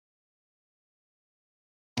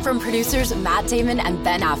From producers Matt Damon and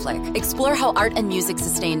Ben Affleck, explore how art and music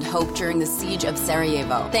sustained hope during the siege of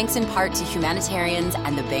Sarajevo, thanks in part to humanitarians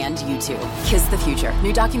and the band U2. Kiss the Future.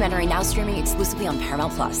 New documentary now streaming exclusively on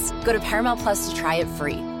Paramount+. Go to Paramount+ to try it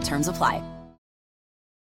free. Terms apply.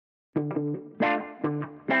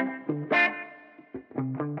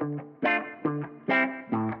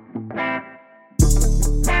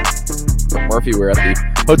 Murphy, we're at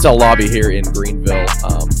the hotel lobby here in Greenville,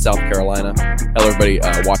 South Carolina. Hello, everybody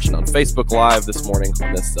watching on Facebook Live this morning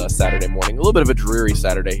on this Saturday morning. A little bit of a dreary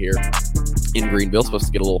Saturday here in Greenville. Supposed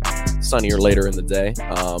to get a little sunnier later in the day.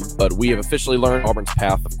 But we have officially learned Auburn's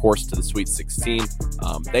path, of course, to the Sweet 16.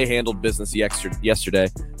 They handled business yesterday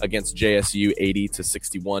against JSU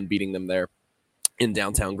 80-61, beating them there in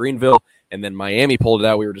downtown Greenville. And then Miami pulled it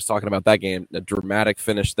out. We were just talking about that game. A dramatic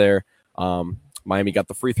finish there. Miami got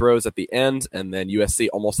the free throws at the end, and then USC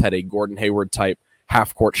almost had a Gordon Hayward-type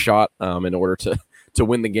half-court shot in order to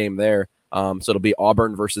win the game there. So it'll be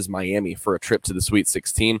Auburn versus Miami for a trip to the Sweet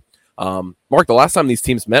 16. Mark, the last time these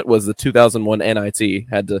teams met was the 2001 NIT.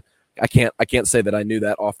 I can't say that I knew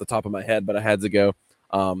that off the top of my head, but I had to go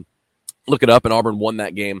look it up, and Auburn won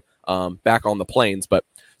that game back on the Plains. But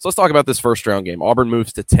so let's talk about this first-round game. Auburn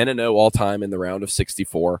moves to 10-0 all-time in the round of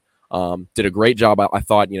 64. Did a great job, I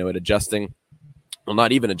thought, at adjusting. Well,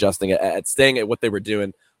 not even adjusting, at staying at what they were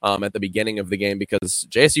doing at the beginning of the game, because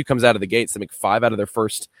JSU comes out of the gates to make 5 out of their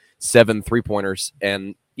first 7 3-pointers.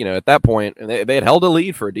 And, at that point, and they had held a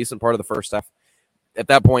lead for a decent part of the first half. At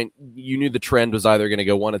that point, you knew the trend was either going to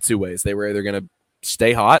go one of two ways. They were either going to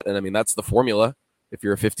stay hot, and, that's the formula. If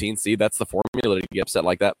you're a 15 seed, that's the formula to get upset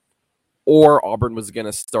like that. Or Auburn was going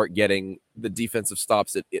to start getting the defensive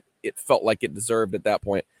stops it felt like it deserved at that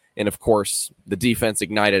point. And, of course, the defense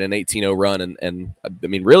ignited an 18-0 run.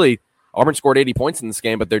 And really, Auburn scored 80 points in this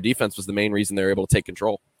game, but their defense was the main reason they were able to take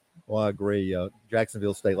control. Well, I agree.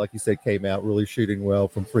 Jacksonville State, like you said, came out really shooting well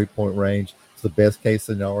from three-point range. It's the best-case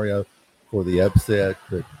scenario for the upset.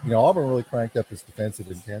 But, Auburn really cranked up its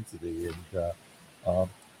defensive intensity. And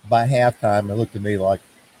by halftime, it looked to me like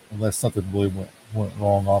unless something really went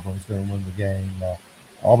wrong, Auburn was going to win the game.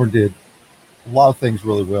 Auburn did a lot of things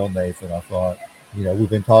really well, Nathan, I thought. We've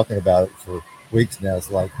been talking about it for weeks now.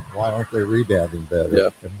 It's like, why aren't they rebounding better? Yeah.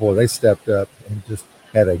 And, boy, they stepped up and just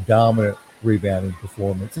had a dominant rebounding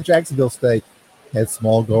performance. And Jacksonville State had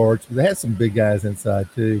small guards. They had some big guys inside,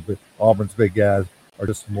 too, but Auburn's big guys are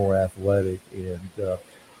just more athletic. And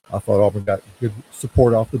I thought Auburn got good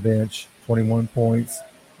support off the bench, 21 points,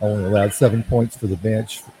 only allowed 7 points for the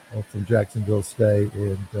bench from Jacksonville State.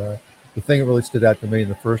 And the thing that really stood out to me in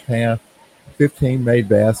the first half, 15 made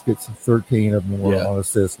baskets, 13 of them were on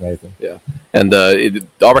assists, Nathan. Yeah, and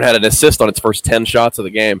Auburn had an assist on its first 10 shots of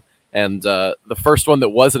the game, and the first one that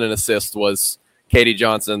wasn't an assist was Katie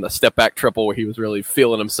Johnson, the step-back triple where he was really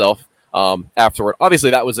feeling himself afterward.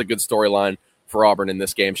 Obviously, that was a good storyline for Auburn in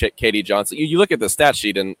this game. Katie Johnson, you look at the stat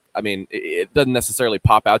sheet, and, it doesn't necessarily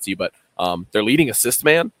pop out to you, but their leading assist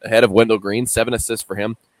man ahead of Wendell Green, 7 assists for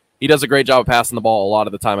him. He does a great job of passing the ball a lot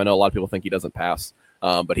of the time. I know a lot of people think he doesn't pass.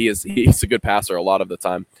 But he's a good passer a lot of the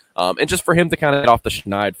time. And just for him to kind of get off the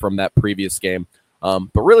schneid from that previous game. But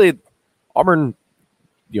really, Auburn,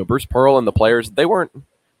 Bruce Pearl and the players, they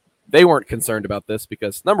weren't concerned about this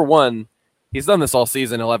because, number one, he's done this all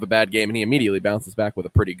season. He'll have a bad game, and he immediately bounces back with a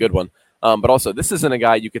pretty good one. But also, this isn't a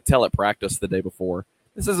guy you could tell at practice the day before.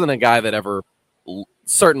 This isn't a guy that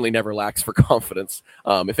certainly never lacks for confidence.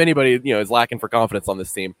 If anybody, is lacking for confidence on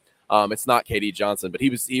this team, it's not KD Johnson. But he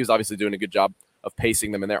was obviously doing a good job of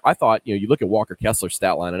pacing them in there. I thought, you look at Walker Kessler's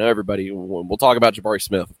stat line. I know everybody, we'll talk about Jabari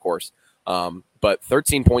Smith, of course. But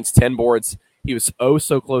 13 points, 10 boards. He was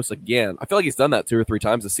so close again. I feel like he's done that 2 or 3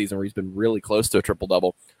 times this season where he's been really close to a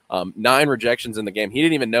triple-double. 9 rejections in the game. He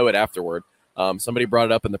didn't even know it afterward. Somebody brought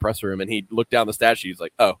it up in the press room, and he looked down the stat sheet. He's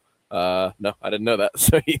like, no, I didn't know that.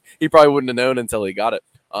 So he probably wouldn't have known until he got it.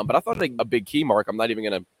 But I thought a big key, Mark, I'm not even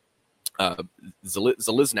going to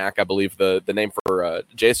Zaliznak, I believe the name for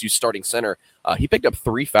JSU's starting center. He picked up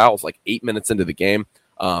 3 fouls like 8 minutes into the game.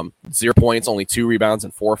 0 points, only 2 rebounds,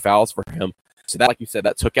 and 4 fouls for him. So that, like you said,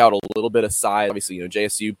 that took out a little bit of size. Obviously,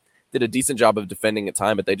 JSU did a decent job of defending at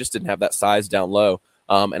time, but they just didn't have that size down low.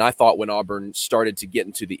 And I thought when Auburn started to get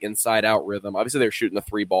into the inside-out rhythm, obviously they were shooting the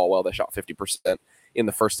 3 ball well. They shot 50% in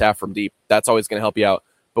the first half from deep. That's always going to help you out.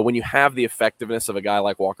 But when you have the effectiveness of a guy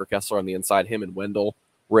like Walker Kessler on the inside, him and Wendell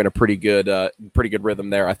were in a pretty good rhythm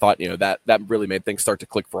there. I thought, that really made things start to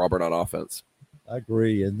click for Auburn on offense. I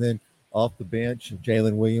agree. And then off the bench,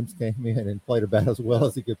 Jalen Williams came in and played about as well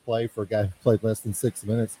as he could play for a guy who played less than 6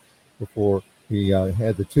 minutes before he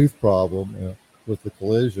had the tooth problem with the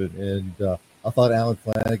collision. And I thought Alan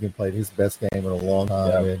Flanagan played his best game in a long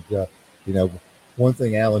time. Yeah. And, one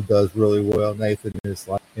thing Alan does really well, Nathan, is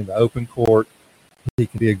like in the open court, he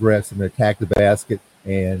can be aggressive and attack the basket,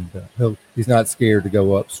 and he's not scared to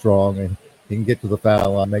go up strong, and he can get to the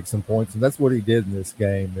foul line, make some points, and that's what he did in this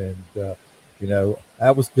game. And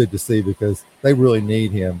that was good to see because they really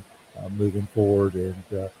need him moving forward.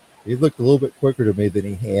 And he looked a little bit quicker to me than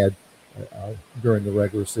he had during the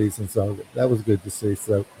regular season, so that was good to see.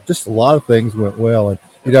 So just a lot of things went well, and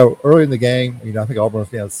early in the game, I think Auburn was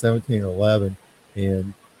down 17-11,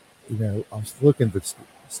 and I was looking at the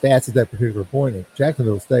stats at that particular point, and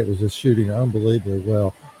Jacksonville State was just shooting unbelievably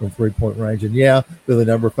well from 3-point range. And they're the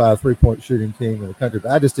number 5 3-point shooting team in the country,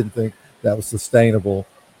 but I just didn't think that was sustainable,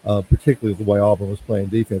 particularly the way Auburn was playing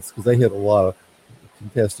defense, because they hit a lot of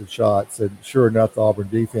contested shots. And sure enough, the Auburn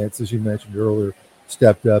defense, as you mentioned earlier,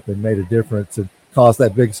 stepped up and made a difference and caused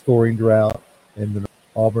that big scoring drought. And then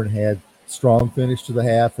Auburn had strong finish to the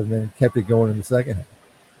half and then kept it going in the second half.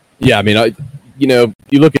 Yeah, I mean,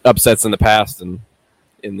 you look at upsets in the past and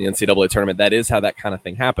in the NCAA tournament, that is how that kind of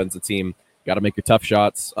thing happens. A team got to make your tough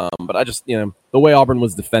shots. But I just, the way Auburn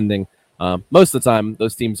was defending, most of the time,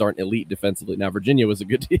 those teams aren't elite defensively. Now, Virginia was a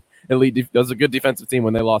good good defensive team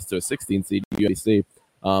when they lost to a 16 seed UAC.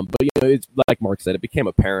 But it's like Mark said, it became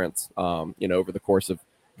apparent, over the course of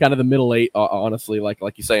kind of the middle eight. Honestly, like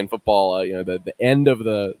you say in football, the end of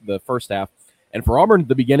the first half, and for Auburn,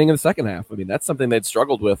 the beginning of the second half. I mean, that's something they'd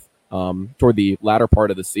struggled with toward the latter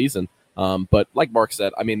part of the season. But like Mark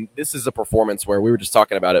said, I mean, this is a performance where we were just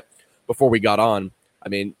talking about it before we got on. I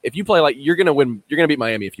mean, if you play like you're going to win, you're going to beat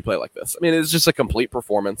Miami if you play like this. I mean, it's just a complete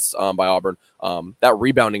performance by Auburn. That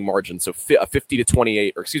rebounding margin, so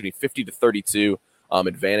 50-28, or excuse me, 50-32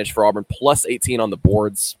 advantage for Auburn, plus 18 on the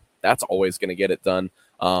boards. That's always going to get it done.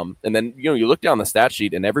 And then you look down the stat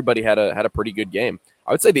sheet, and everybody had a pretty good game.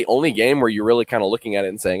 I would say the only game where you're really kind of looking at it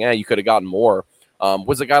and saying, you could have gotten more.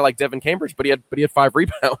 Was a guy like Devin Cambridge, but he had 5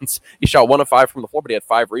 rebounds. He shot 1 of 5 from the floor, but he had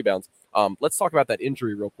 5 rebounds. Let's talk about that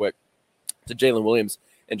injury real quick to Jalen Williams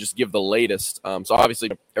and just give the latest. So obviously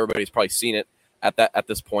everybody's probably seen it at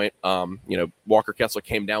this point. Walker Kessler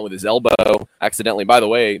came down with his elbow accidentally. By the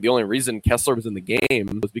way, the only reason Kessler was in the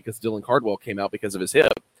game was because Dylan Cardwell came out because of his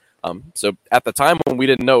hip. So at the time when we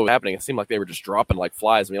didn't know what was happening, it seemed like they were just dropping like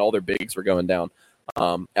flies. I mean, all their bigs were going down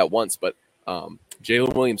at once, but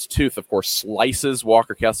Jalen Williams' tooth, of course, slices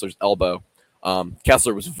Walker Kessler's elbow.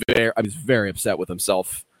 Kessler was very upset with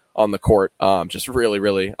himself on the court. Just really,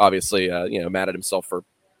 really, obviously, mad at himself for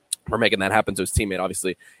making that happen to his teammate.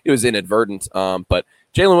 Obviously, it was inadvertent. But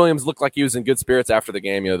Jalen Williams looked like he was in good spirits after the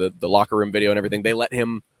game. The locker room video and everything. They let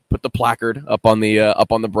him put the placard up on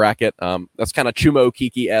the bracket. That's kind of Chumo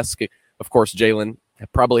Kiki-esque. Of course, Jalen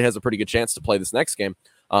probably has a pretty good chance to play this next game.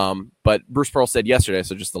 But Bruce Pearl said yesterday,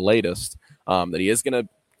 so just the latest, that he is going to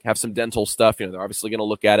have some dental stuff. They're obviously going to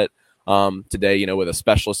look at it today, with a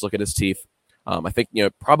specialist look at his teeth. I think,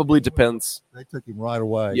 probably depends. They took him right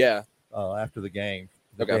away. Yeah. After the game,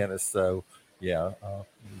 the Okay. dentist. So,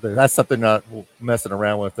 that's something not messing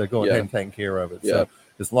around with. They're going ahead and taking care of it. Yeah. So,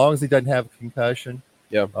 as long as he doesn't have a concussion,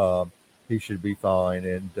 Yeah. he should be fine.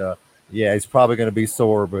 And, he's probably going to be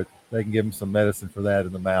sore, but they can give him some medicine for that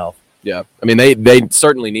in the mouth. Yeah. I mean, they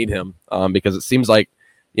certainly need him because it seems like,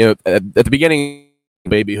 at the beginning,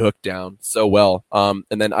 baby hooked down so well. And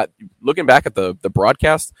then looking back at the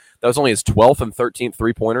broadcast, that was only his 12th and 13th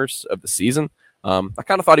 3-pointers of the season. I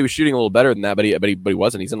kind of thought he was shooting a little better than that, but he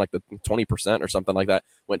wasn't. He's in like the 20% or something like that.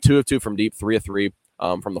 Went 2 of 2 from deep, 3 of 3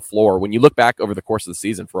 from the floor. When you look back over the course of the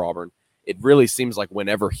season for Auburn, it really seems like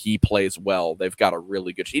whenever he plays well, they've got a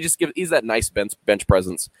really good. He's that nice bench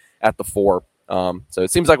presence at the 4. So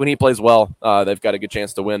it seems like when he plays well, they've got a good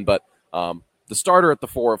chance to win. But the starter at the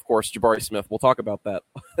 4, of course, Jabari Smith. We'll talk about that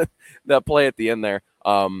that play at the end there.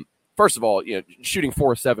 First of all, shooting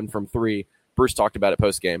 4 of 7 from 3. Bruce talked about it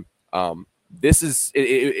post game.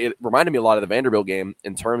 It reminded me a lot of the Vanderbilt game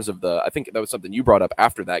in terms of I think that was something you brought up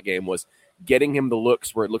after that game, was getting him the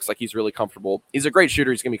looks where it looks like he's really comfortable. He's a great shooter.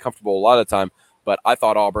 He's going to be comfortable a lot of the time. But I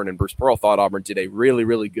thought Auburn and Bruce Pearl thought Auburn did a really,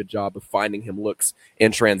 really good job of finding him looks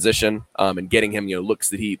in transition and getting him, looks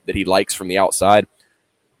that he likes from the outside.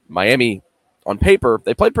 Miami, on paper,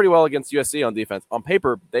 they played pretty well against USC on defense. On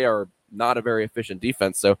paper, they are not a very efficient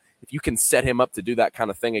defense. So if you can set him up to do that kind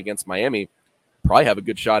of thing against Miami, probably have a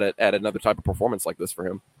good shot at another type of performance like this for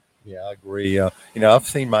him. Yeah, I agree. I've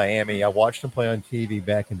seen Miami. I watched them play on TV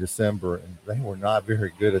back in December, and they were not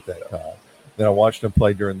very good at that time. Then I watched them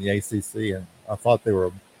play during the ACC, and I thought they were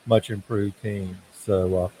a much improved team.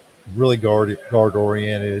 So really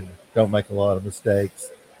guard-oriented, don't make a lot of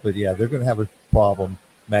mistakes. But, they're going to have a problem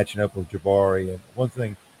matching up with Jabari. And one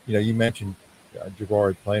thing, you mentioned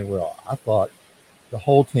Jabari playing well. I thought the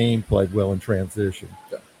whole team played well in transition.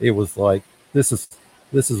 Yeah. It was like this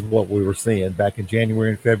is what we were seeing back in January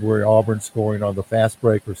and February. Auburn scoring on the fast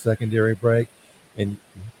break or secondary break, and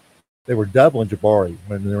they were doubling Jabari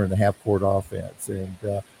when they were in the half court offense, and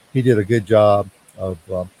he did a good job of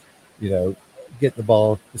getting the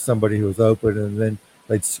ball to somebody who was open, and then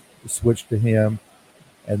they'd switch to him,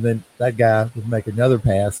 and then that guy would make another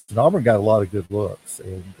pass. And Auburn got a lot of good looks,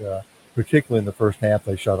 and particularly in the first half,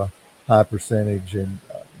 they shot a high percentage and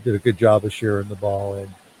did a good job of sharing the ball.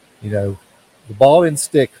 And the ball didn't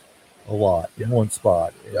stick a lot in one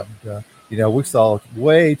spot. And we saw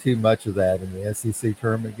way too much of that in the SEC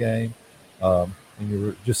tournament game. And you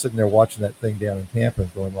were just sitting there watching that thing down in Tampa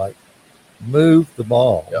and going like, move the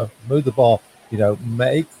ball, move the ball,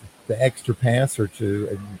 make the extra pass or two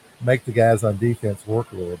and make the guys on defense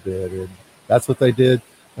work a little bit. And that's what they did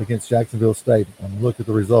against Jacksonville State. And look at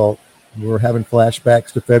the result. We were having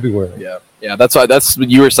flashbacks to February. Yeah. That's what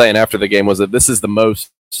you were saying after the game was that this is the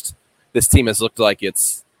most this team has looked like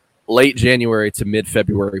it's late January to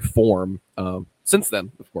mid-February form since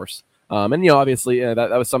then, of course. And obviously, that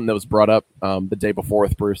was something that was brought up the day before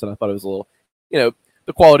with Bruce, and I thought it was a little,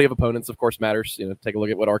 the quality of opponents, of course, matters. Take a look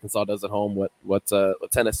at what Arkansas does at home, what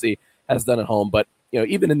Tennessee has done at home. But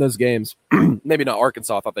even in those games, maybe not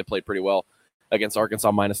Arkansas. I thought they played pretty well against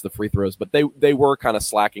Arkansas minus the free throws, but they were kind of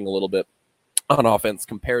slacking a little bit on offense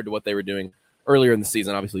compared to what they were doing earlier in the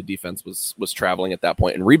season. Obviously, defense was traveling at that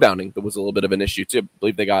point, and rebounding that was a little bit of an issue too. I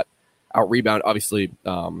believe they got out rebound. Obviously,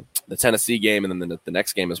 the Tennessee game and then the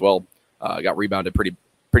next game as well got rebounded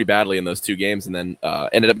pretty badly in those two games, and then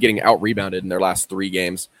ended up getting out rebounded in their last 3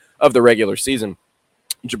 games of the regular season.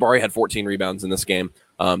 Jabari had 14 rebounds in this game.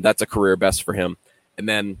 That's a career best for him. And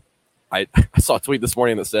then I saw a tweet this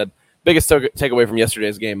morning that said biggest takeaway from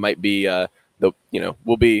yesterday's game might be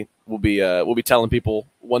we'll be telling people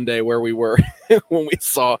one day where we were when we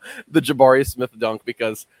saw the Jabari Smith dunk,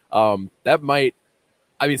 because that might.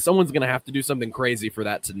 I mean, someone's going to have to do something crazy for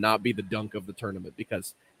that to not be the dunk of the tournament,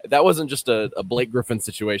 because that wasn't just a Blake Griffin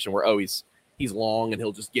situation where, he's long and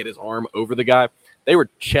he'll just get his arm over the guy. They were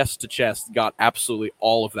chest to chest, got absolutely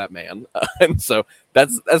all of that man. And so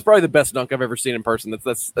that's probably the best dunk I've ever seen in person.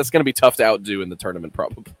 That's going to be tough to outdo in the tournament,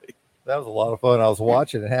 probably. That was a lot of fun. I was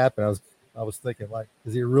watching it happen. I was thinking, like,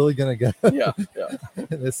 is he really going to go yeah.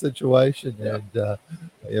 in this situation? Yeah.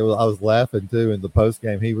 And I was laughing, too, in the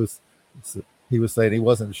postgame. He was saying he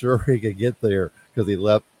wasn't sure he could get there because he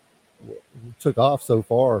took off so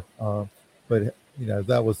far. But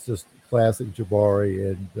that was just classic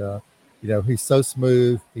Jabari. And, he's so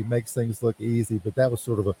smooth. He makes things look easy. But that was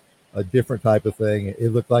sort of a different type of thing. It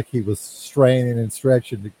looked like he was straining and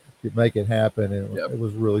stretching to make it happen. And it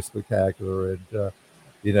was really spectacular. And,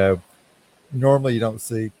 normally you don't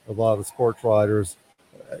see a lot of the sports writers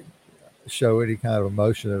show any kind of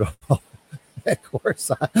emotion at all. Of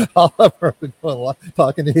course, all of them are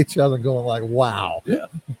talking to each other and going like, wow,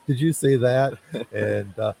 did you see that?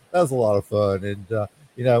 And that was a lot of fun. And,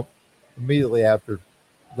 immediately after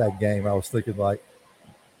that game, I was thinking, like,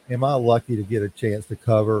 am I lucky to get a chance to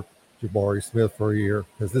cover Jabari Smith for a year?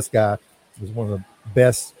 Because this guy was one of the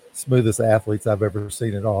best, smoothest athletes I've ever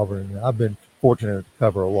seen at Auburn. And I've been fortunate to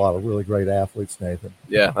cover a lot of really great athletes, Nathan.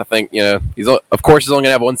 Yeah, I think, he's only going to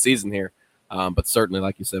have one season here. But certainly,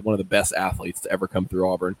 like you said, one of the best athletes to ever come through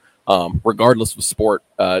Auburn, regardless of sport.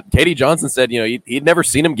 Katie Johnson said, he'd never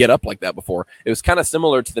seen him get up like that before. It was kind of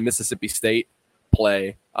similar to the Mississippi State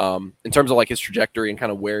play in terms of like his trajectory and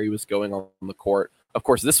kind of where he was going on the court. Of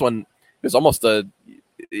course, this one is almost like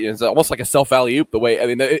a self alley-oop.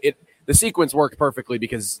 The sequence worked perfectly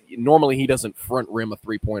because normally he doesn't front rim a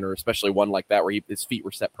 3-pointer, especially one like that where his feet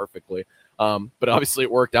were set perfectly. But obviously,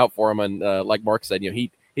 it worked out for him. And like Mark said,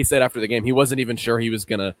 he said after the game he wasn't even sure he was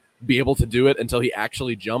going to be able to do it until he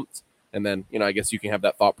actually jumped. And then, I guess you can have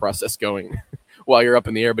that thought process going while you're up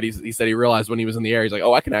in the air. But he said he realized when he was in the air, he's like,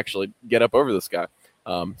 I can actually get up over this guy.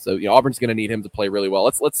 So Auburn's going to need him to play really well.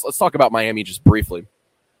 Let's talk about Miami just briefly.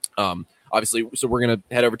 Obviously, so we're going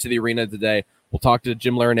to head over to the arena today. We'll talk to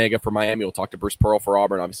Jim Larinaga for Miami. We'll talk to Bruce Pearl for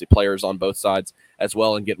Auburn, obviously players on both sides as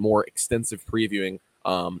well, and get more extensive previewing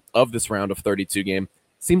of this round of 32 game.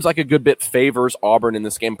 Seems like a good bit favors Auburn in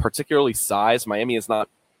this game, particularly size. Miami is not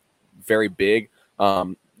very big.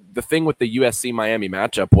 The thing with the USC-Miami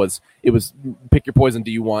matchup was it was pick your poison.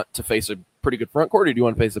 Do you want to face a pretty good front court or do you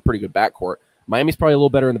want to face a pretty good back court? Miami's probably a little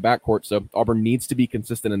better in the back court, so Auburn needs to be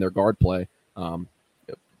consistent in their guard play.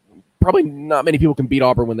 Probably not many people can beat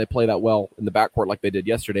Auburn when they play that well in the backcourt like they did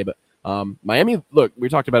yesterday. But Miami, look, we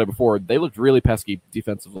talked about it before. They looked really pesky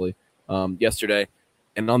defensively yesterday.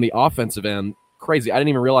 And on the offensive end, crazy. I didn't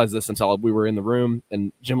even realize this until we were in the room,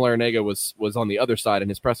 and Jim Larrañaga was on the other side in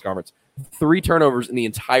his press conference. 3 turnovers in the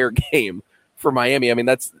entire game for Miami. I mean,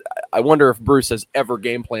 I wonder if Bruce has ever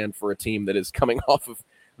game planned for a team that is coming off of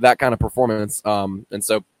that kind of performance. And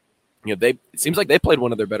so, it seems like they played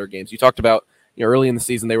one of their better games. You talked about, early in the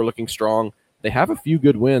season they were looking strong. They have a few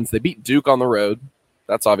good wins. They beat Duke on the road.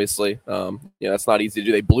 That's obviously, that's not easy to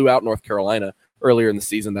do. They blew out North Carolina earlier in the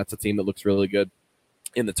season. That's a team that looks really good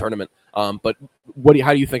in the tournament. But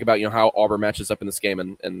how do you think about, how Auburn matches up in this game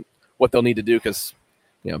and what they'll need to do? Because,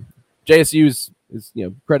 JSU is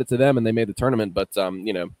credit to them and they made the tournament, but I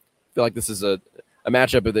feel like this is a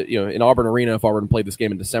matchup that, in Auburn Arena, if Auburn played this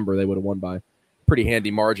game in December, they would have won by a pretty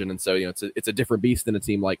handy margin. And so, it's a different beast than a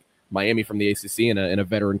team like Miami from the ACC and a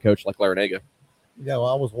veteran coach like Larrañaga. I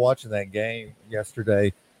was watching that game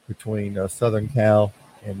yesterday between Southern Cal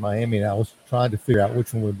and Miami, and I was trying to figure out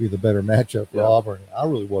which one would be the better matchup for Auburn. I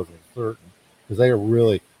really wasn't certain because they are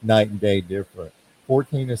really night and day different.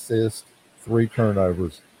 14 assists, 3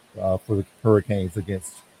 turnovers for the Hurricanes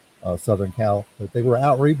against Southern Cal, but they were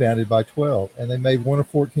out-rebounded by 12, and they made 1 of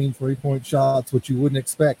 14 three-point shots, which you wouldn't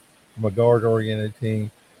expect from a guard-oriented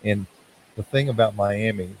team. And the thing about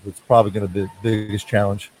Miami that's probably going to be the biggest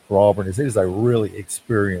challenge for Auburn is it is a really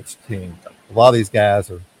experienced team. A lot of these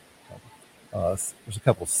guys are there's a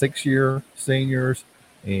couple 6-year seniors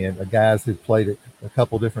and guys who played at a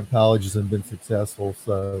couple different colleges and been successful.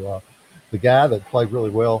 So the guy that played really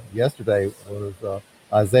well yesterday was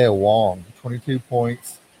Isaiah Wong, 22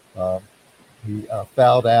 points. He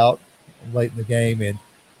fouled out late in the game, and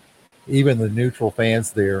even the neutral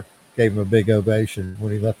fans there gave him a big ovation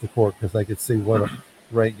when he left the court because they could see what a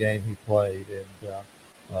great game he played.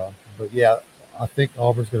 And I think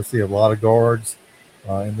Auburn's going to see a lot of guards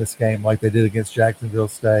in this game like they did against Jacksonville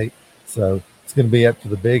State. So it's going to be up to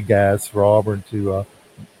the big guys for Auburn to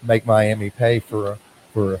make Miami pay for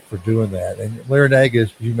doing that. And Larrañaga,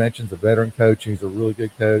 as you mentioned, is a veteran coach. He's a really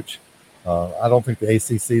good coach. I don't think the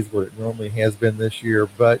ACC is what it normally has been this year,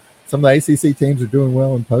 but some of the ACC teams are doing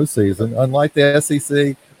well in postseason, unlike the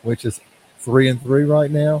SEC, which is 3-3 right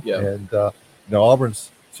now. Yeah. And Auburn's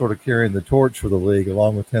sort of carrying the torch for the league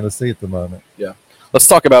along with Tennessee at the moment. Yeah. Let's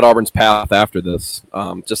talk about Auburn's path after this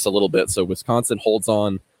just a little bit. So Wisconsin holds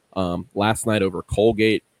on last night over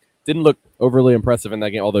Colgate. Didn't look overly impressive in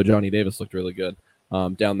that game, although Johnny Davis looked really good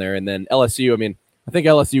down there. And then LSU, I think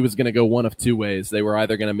LSU was going to go one of 2 ways. They were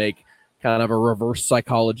either going to make kind of a reverse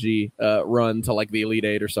psychology run to like the Elite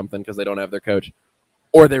Eight or something because they don't have their coach,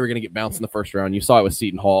 or they were going to get bounced in the first round. You saw it with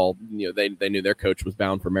Seton Hall. They knew their coach was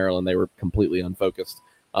bound for Maryland. They were completely unfocused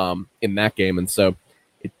in that game. And so,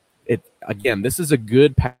 again, this is a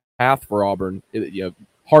good path for Auburn.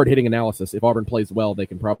 Hard-hitting analysis. If Auburn plays well, they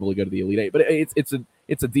can probably go to the Elite Eight. But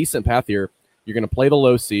it's a decent path here. You're going to play the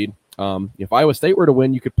low seed. If Iowa State were to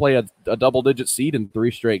win, you could play a double-digit seed in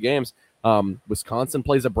 3 straight games. Wisconsin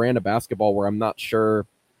plays a brand of basketball where I'm not sure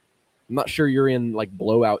you're in like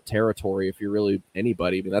blowout territory if you're really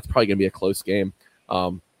anybody. That's probably going to be a close game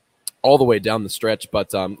all the way down the stretch.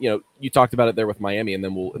 But you talked about it there with Miami, and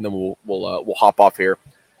then we'll hop off here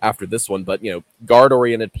after this one. But guard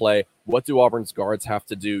oriented play. What do Auburn's guards have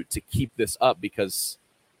to do to keep this up? Because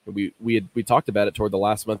we talked about it toward the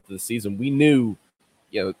last month of the season. We knew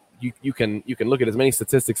you can look at as many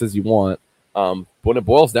statistics as you want. But when it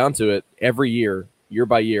boils down to it, every year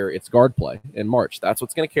by year, it's guard play in March. That's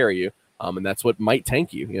what's going to carry you. And that's what might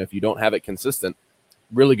tank you. If you don't have it consistent.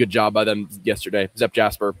 Really good job by them yesterday. Zep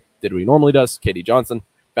Jasper did what he normally does. KD Johnson,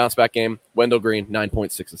 bounce back game. Wendell Green,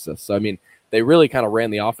 9.6 assists. So, they really kind of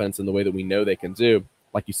ran the offense in the way that we know they can do.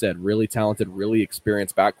 Like you said, really talented, really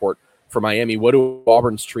experienced backcourt for Miami. What do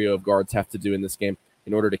Auburn's trio of guards have to do in this game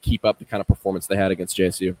in order to keep up the kind of performance they had against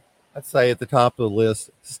JSU? I'd say at the top of the list,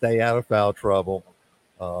 stay out of foul trouble.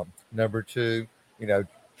 Number 2,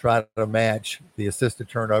 try to match the assist to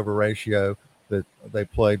turnover ratio that they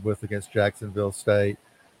played with against Jacksonville State.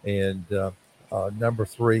 And number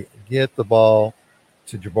 3, get the ball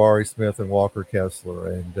to Jabari Smith and Walker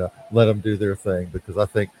Kessler and let them do their thing, because I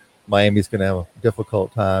think Miami's going to have a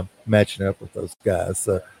difficult time matching up with those guys.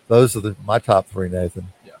 So those are my top 3, Nathan.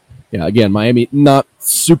 Yeah. Again, Miami not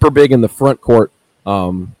super big in the front court.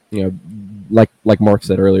 Like Mark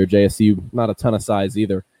said earlier, JSU not a ton of size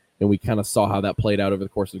either, and we kind of saw how that played out over the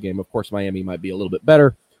course of the game. Of course, Miami might be a little bit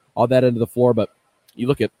better on that end of the floor, but you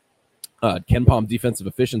look at Ken Palm defensive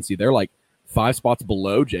efficiency; they're like 5 spots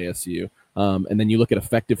below JSU. And then you look at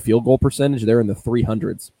effective field goal percentage; they're in the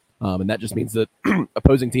 300s, and that just means that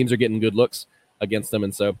opposing teams are getting good looks against them.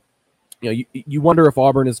 And so, you wonder if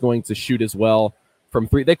Auburn is going to shoot as well from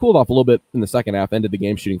 3. They cooled off a little bit in the second half, ended the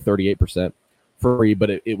game shooting 38% free, but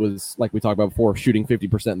it was, like we talked about before, shooting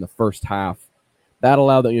 50% in the first half. That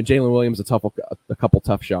allowed them, Jalen Williams a couple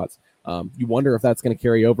tough shots. You wonder if that's going to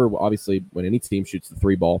carry over. Well, obviously, when any team shoots the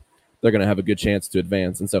three ball, they're going to have a good chance to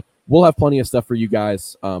advance. And so we'll have plenty of stuff for you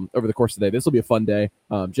guys over the course of the day. This will be a fun day.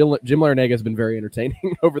 Jim Larinaga has been very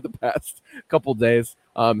entertaining over the past couple days.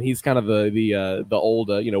 He's kind of the old,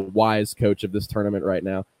 wise coach of this tournament right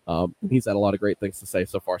now. He's had a lot of great things to say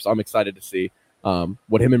so far. So I'm excited to see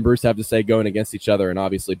what him and Bruce have to say going against each other. And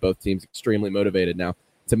obviously both teams extremely motivated now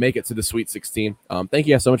to make it to the Sweet 16. Thank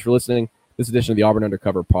you guys so much for listening. This edition of the Auburn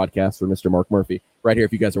Undercover podcast for Mr. Mark Murphy right here.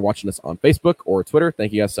 If you guys are watching us on Facebook or Twitter,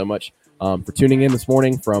 thank you guys so much for tuning in this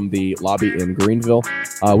morning from the lobby in Greenville.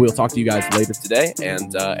 We'll talk to you guys later today,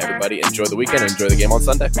 and everybody enjoy the weekend and enjoy the game on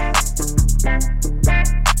Sunday.